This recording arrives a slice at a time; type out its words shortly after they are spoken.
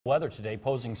Weather today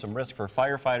posing some risk for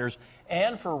firefighters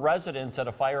and for residents at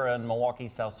a fire on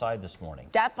Milwaukee's south side this morning.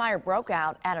 That fire broke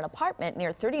out at an apartment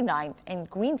near 39th and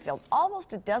Greenfield.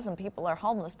 Almost a dozen people are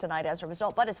homeless tonight as a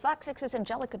result. But as Fox 6's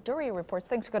Angelica Duria reports,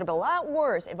 things could have been a lot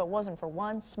worse if it wasn't for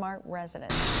one smart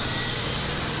resident.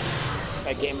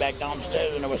 I came back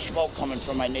downstairs and there was smoke coming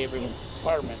from my neighbor's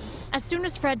apartment. As soon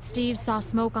as Fred Steves saw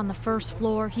smoke on the first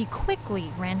floor, he quickly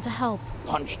ran to help.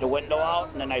 Punched the window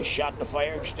out and then I shot the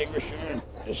fire extinguisher. And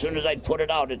as soon as I'd put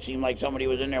it out, it seemed like somebody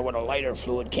was in there with a lighter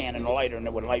fluid can and a lighter, and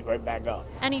it would light right back up.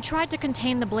 And he tried to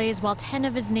contain the blaze while 10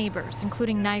 of his neighbors,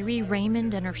 including Nairi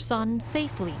Raymond and her son,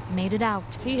 safely made it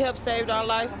out. He helped save our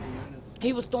life.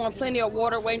 He was throwing plenty of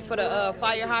water, waiting for the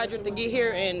fire hydrant to get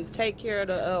here and take care of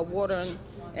the water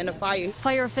and the fire.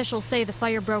 Fire officials say the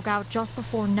fire broke out just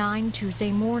before 9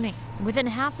 Tuesday morning. Within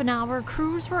half an hour,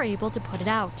 crews were able to put it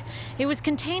out. It was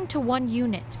contained to one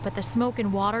unit, but the smoke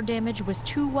and water damage was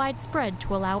too widespread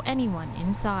to allow anyone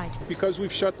inside. Because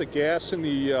we've shut the gas and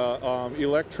the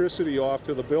electricity off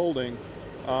to the building,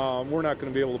 we're not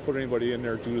going to be able to put anybody in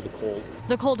there due to the cold.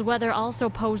 The cold weather also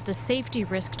posed a safety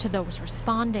risk to those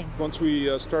responding. Once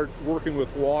we start working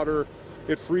with water,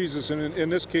 it freezes, and in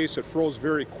this case, it froze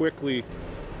very quickly.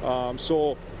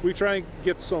 So we try and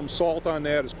get some salt on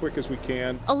that as quick as we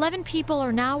can. 11 people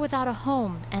are now without a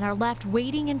home and are left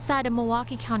waiting inside a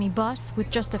Milwaukee County bus with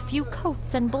just a few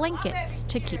coats and blankets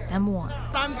to keep them warm.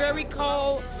 I'm very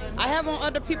cold. I have on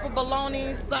other people's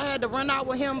belongings. I had to run out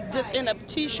with him just in a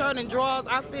t-shirt and drawers.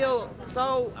 I feel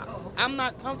I'm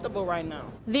not comfortable right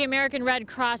now. The American Red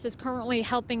Cross is currently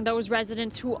helping those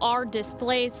residents who are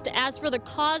displaced. As for the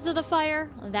cause of the fire,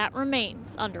 that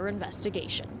remains under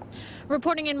investigation.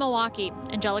 Reporting in Milwaukee,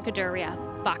 Angelica Duria,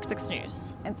 Fox 6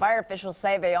 News. And fire officials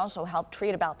say they also helped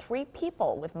treat about 3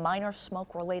 people with minor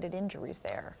smoke-related injuries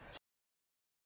there.